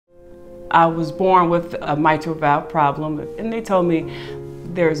I was born with a mitral valve problem, and they told me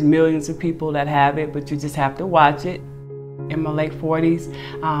there's millions of people that have it, but you just have to watch it. In my late 40s,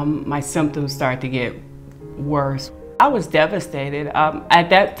 my symptoms started to get worse. I was devastated. At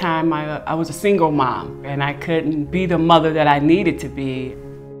that time, I was a single mom, and I couldn't be the mother that I needed to be.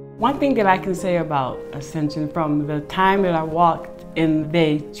 One thing that I can say about Ascension, from the time that I walked in,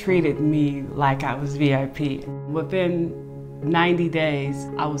 they treated me like I was VIP. Within 90 days,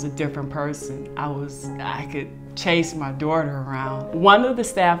 I was a different person. I could chase my daughter around. One of the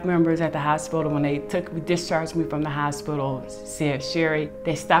staff members at the hospital, when they discharged me from the hospital, said, "Sherry,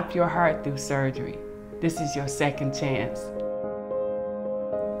 they stopped your heart through surgery. This is your second chance."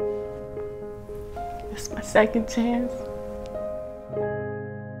 It's my second chance.